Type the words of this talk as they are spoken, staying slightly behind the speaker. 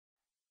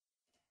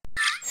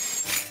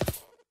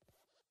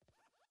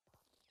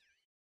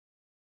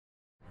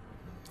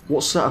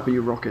What setup are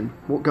you rocking?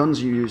 What guns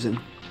are you using?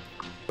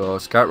 Got a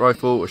scout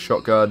rifle, a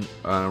shotgun,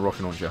 and a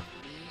rocket launcher.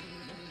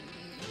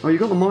 Oh, you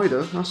got the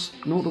Mida. That's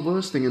not the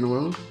worst thing in the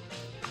world.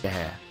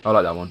 Yeah, I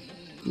like that one.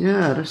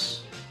 Yeah,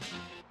 this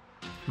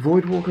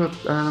Voidwalker,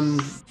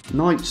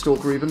 Night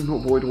Stalker even,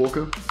 not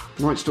Voidwalker.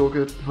 Night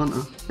Stalker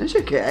Hunter. It's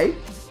okay.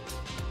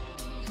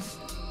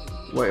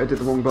 Wait, I did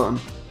the wrong button.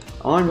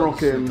 I'm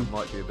rocking.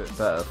 Might be a bit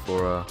better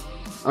for.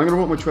 I'm gonna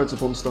rock my Treads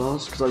Upon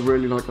Stars because I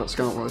really like that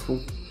scout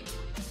rifle.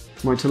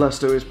 My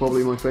Telesto is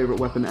probably my favourite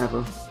weapon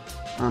ever,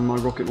 and my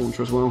rocket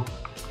launcher as well.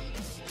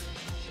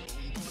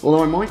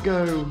 Although I might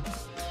go.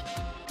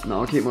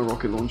 No, I'll keep my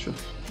rocket launcher.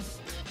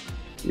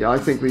 Yeah, I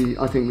think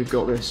we've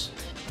got this.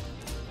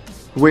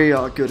 We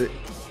are good at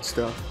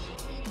stuff.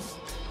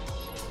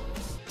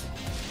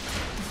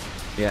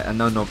 Yeah,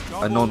 anomaly.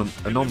 Oh, I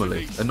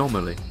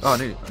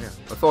knew. Yeah,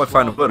 I thought I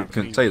found a word I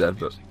couldn't say then,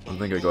 but I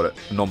think I got it.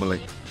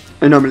 Anomaly.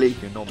 Anomaly.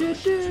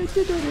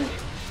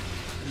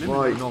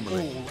 Right.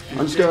 Anomaly.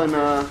 I'm just going.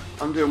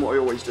 I'm doing what I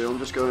always do. I'm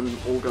just going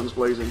all guns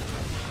blazing.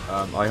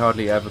 I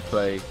hardly ever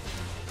play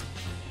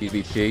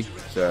PvP,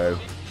 so.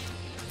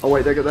 Oh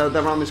wait, they're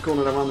around this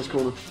corner. They're around this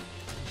corner.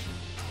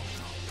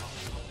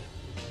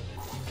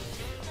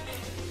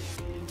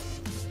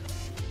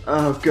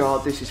 Oh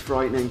god, this is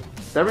frightening.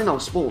 They're in our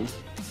spawn.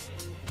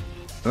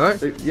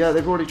 Alright? Yeah,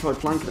 they've already tried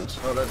flanking us.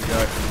 Oh, there we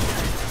go.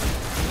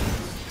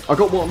 I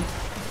got one.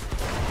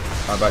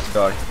 I'm about to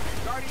die.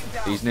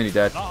 He's nearly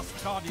dead.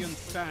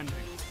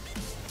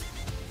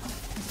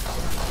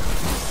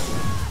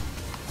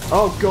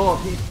 Oh god,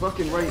 he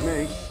fucking raped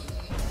me.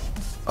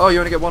 Oh, you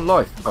only get one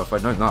life. Oh, if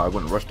I'd known that, I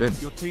wouldn't have rushed in.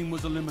 Your team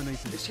was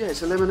eliminated.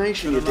 It's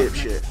elimination, you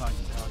dipshit.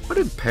 I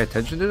didn't pay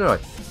attention, did I?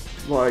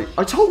 Right,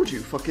 I told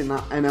you fucking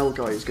that NL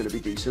guy is going to be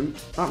decent.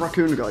 That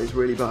raccoon guy is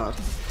really bad.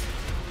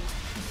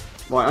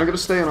 Right, I'm going to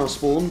stay in our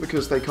spawn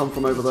because they come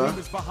from over there.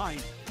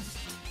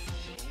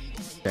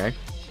 Okay.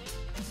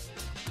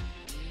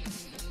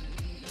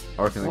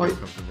 I reckon they're going to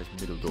come from this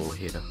middle door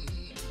here.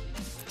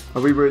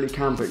 Are we really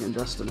camping in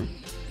Destiny?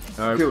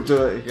 No. I feel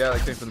dirty. Yeah, they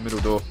came from the middle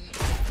door.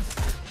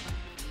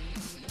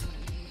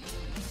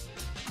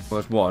 Well,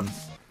 there's one.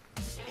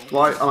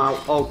 Right, I'm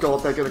out. Oh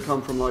god, they're going to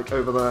come from like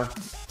over there.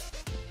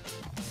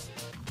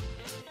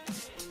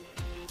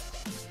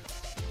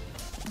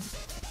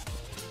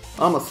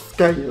 I'm a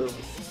scale.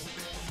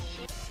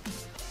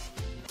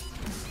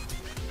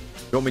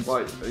 You want me to...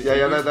 Right,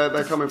 yeah,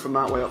 they're coming from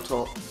that way up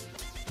top.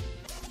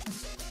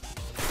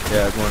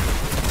 Yeah, there's one.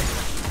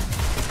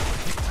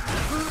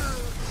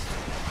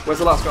 Where's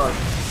the last guy?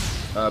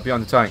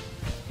 Behind the tank.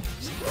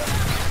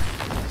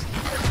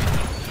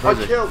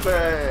 I killed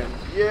him!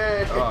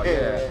 Yeah! Oh,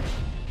 yeah.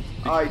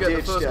 I Did you get did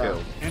the first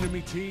kill?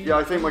 Enemy team. Yeah,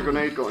 I think my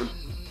grenade got him.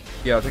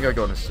 Yeah, I think I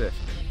got an assist.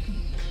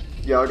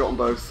 Yeah, I got them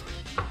both.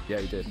 Yeah,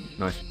 you did.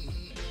 Nice.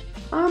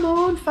 I'm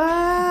on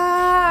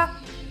fire!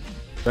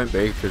 Don't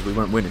be, because we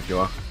won't win if you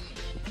are.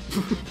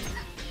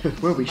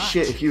 We'll be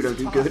shit if you don't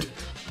do good.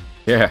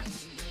 Yeah.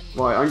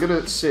 Right, I'm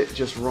gonna sit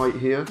just right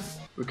here,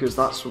 because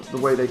that's the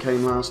way they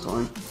came last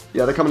time.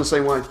 Yeah, they're coming the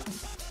same way.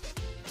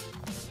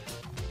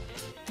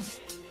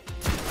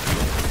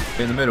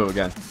 In the middle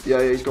again.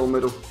 Yeah, he's gone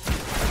middle.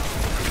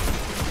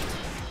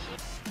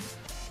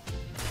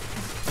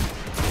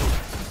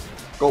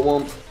 Got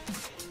one.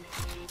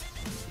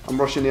 I'm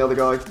rushing the other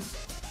guy.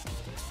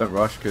 Don't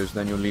rush, because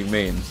then you'll leave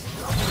me and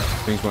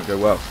things won't go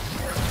well.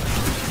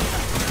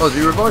 Oh, did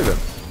you revive him?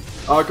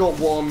 I got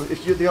one.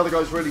 If the other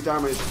guy's really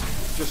damaged,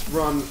 just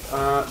run.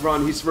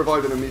 Run. He's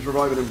reviving him. He's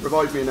reviving him.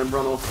 Revive me and then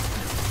run off.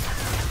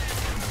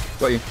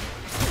 Got you.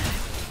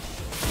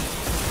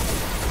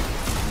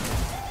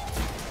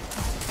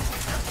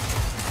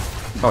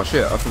 Oh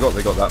shit, I forgot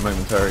they got that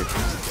momentary.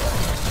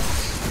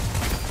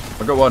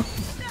 I got one.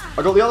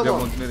 I got the other The other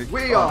one. one's nearly...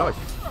 We Oh, are nice.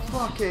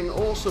 fucking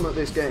awesome at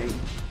this game.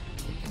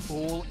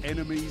 All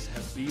enemies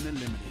have been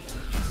eliminated.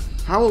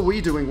 How are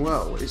we doing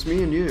well? It's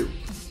me and you.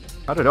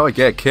 How did I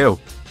get a kill?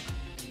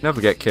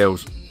 Never get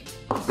kills.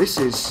 This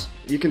is...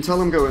 You can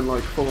tell I'm going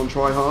like full on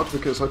try hard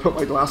because I put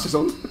my glasses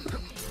on.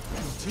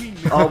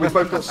 Oh, we've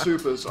both got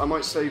supers. I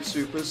might save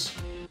supers.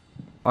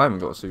 I haven't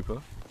got a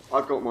super.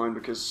 I've got mine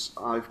because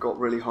I've got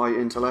really high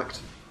intellect.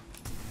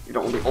 You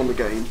don't want to be on the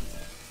game.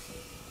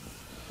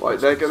 Right,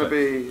 they're gonna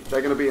be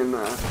in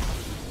there.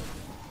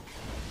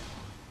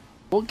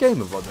 What game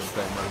have I been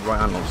playing my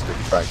right analog stick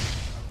track?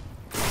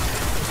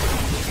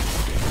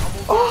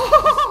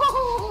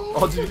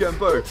 Oh, did you get them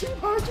both?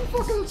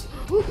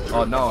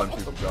 Oh, now I'm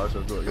supercharged,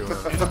 I've got your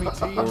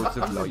Lords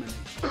of Light.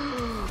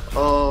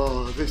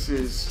 Oh, this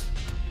is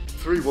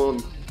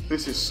 3-1.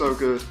 This is so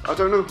good. I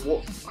don't know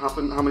what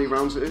happened, how many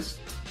rounds it is.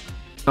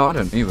 No, I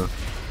don't either.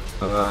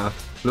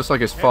 Looks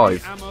like it's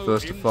 5.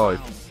 First to 5.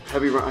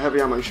 Heavy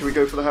ammo. Should we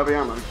go for the heavy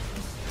ammo?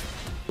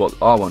 What,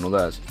 our one or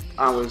theirs?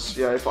 Ours,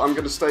 yeah. If I'm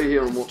going to stay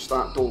here and watch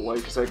that doorway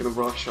because they're going to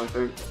rush, I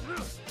think.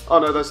 Oh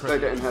no, they're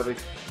getting heavy.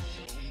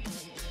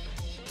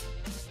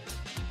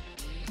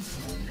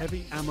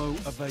 Heavy ammo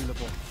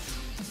available.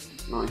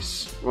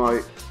 Nice.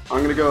 Right, I'm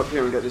going to go up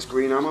here and get this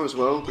green ammo as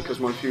well because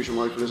my fusion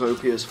rifle is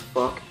OP as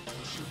fuck.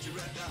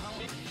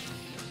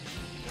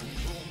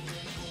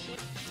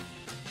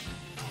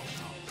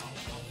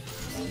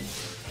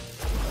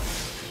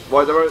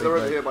 Right, they're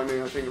over here by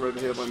me. I think they're over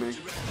here by me.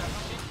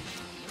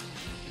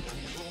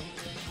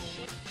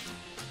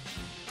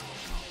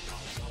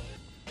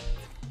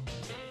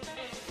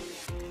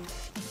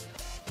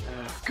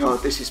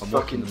 God, this is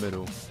fucking... in the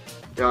middle.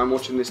 Yeah, I'm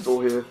watching this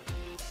door here.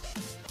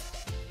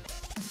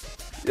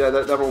 Yeah,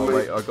 they're on me.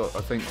 Wait, I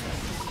think,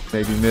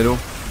 maybe middle.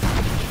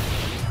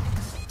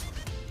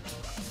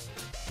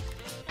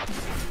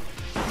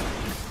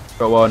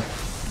 Got one.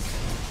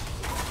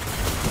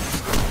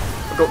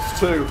 I got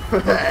two.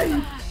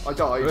 Hey! I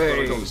died, but I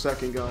Hey. got the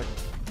second guy.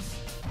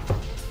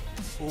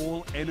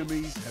 All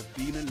enemies have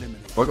been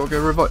eliminated. I gotta go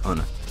revive. Oh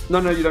no.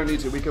 No, you don't need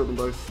to. We killed them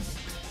both.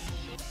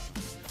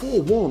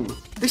 4-1.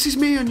 This is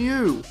me and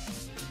you.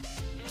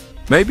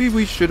 Maybe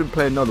we shouldn't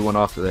play another one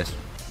after this.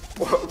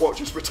 What,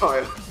 just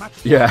retire?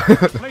 Yeah.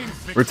 Claim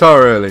victory.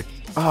 Retire early.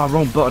 Ah,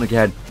 wrong button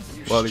again.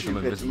 You Well, at least I'm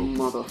stupid invisible.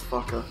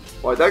 motherfucker.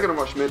 Right, they're gonna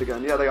rush mid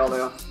again. Yeah, they are.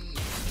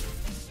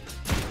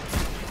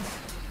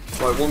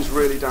 Right, one's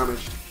really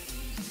damaged.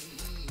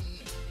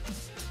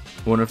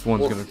 Wonder if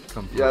one's gonna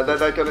come. Yeah,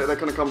 they're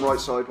gonna come right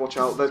side. Watch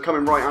out. They're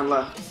coming right and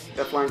left.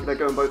 They're flank. They're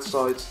going both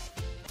sides.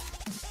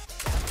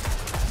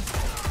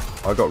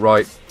 I got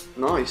right.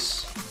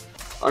 Nice.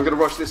 I'm gonna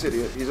rush this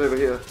idiot. He's over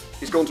here.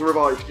 He's gone to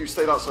revive. You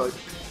stay that side.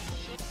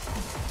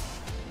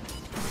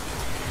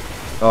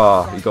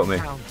 Ah, he got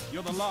me.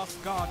 You're the last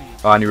guardian.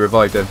 Ah, and he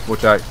revived him.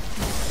 Watch out.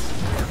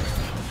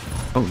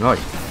 Oh, nice.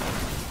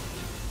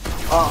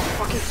 Ah,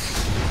 fuck it.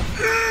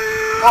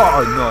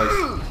 Oh,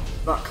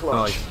 nice. That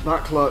clutch. Nice.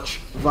 That clutch.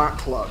 That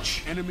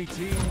clutch. Enemy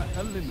team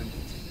eliminated.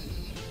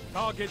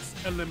 Targets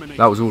eliminated.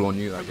 That was all on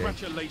you that game.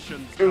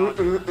 Congratulations,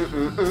 guardian.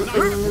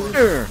 Nice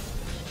work.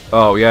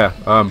 Oh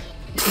yeah.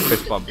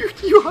 Fist bump.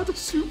 You had a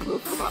super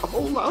for that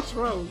whole last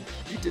round.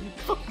 You didn't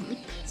fucking.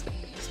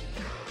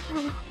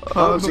 That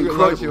was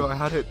incredible. I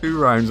had it 2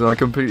 rounds and I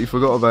completely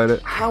forgot about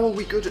it. How are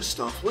we good at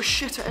stuff? We're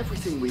shit at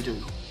everything we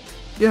do.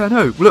 Yeah, I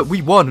know. Look,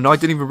 we won and I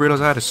didn't even realise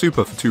I had a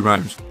super for 2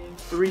 rounds.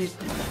 3.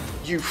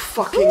 You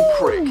fucking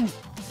prick.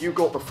 You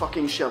got the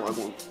fucking shell I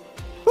want.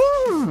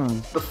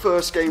 The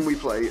first game we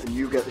play and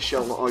you get the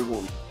shell that I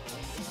want.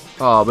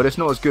 Ah, but it's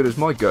not as good as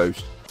my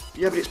ghost.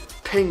 Yeah, but it's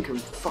pink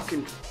and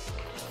fucking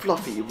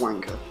fluffy, you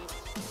wanker.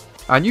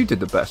 And you did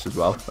the best as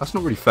well. That's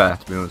not really fair,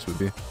 to be honest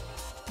with you.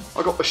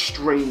 I got a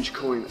strange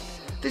coin.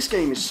 This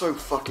game is so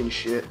fucking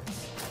shit.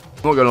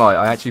 I'm not gonna lie,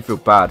 I actually feel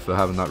bad for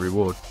having that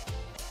reward.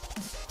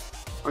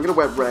 I'm gonna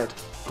wear red.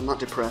 I'm that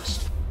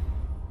depressed.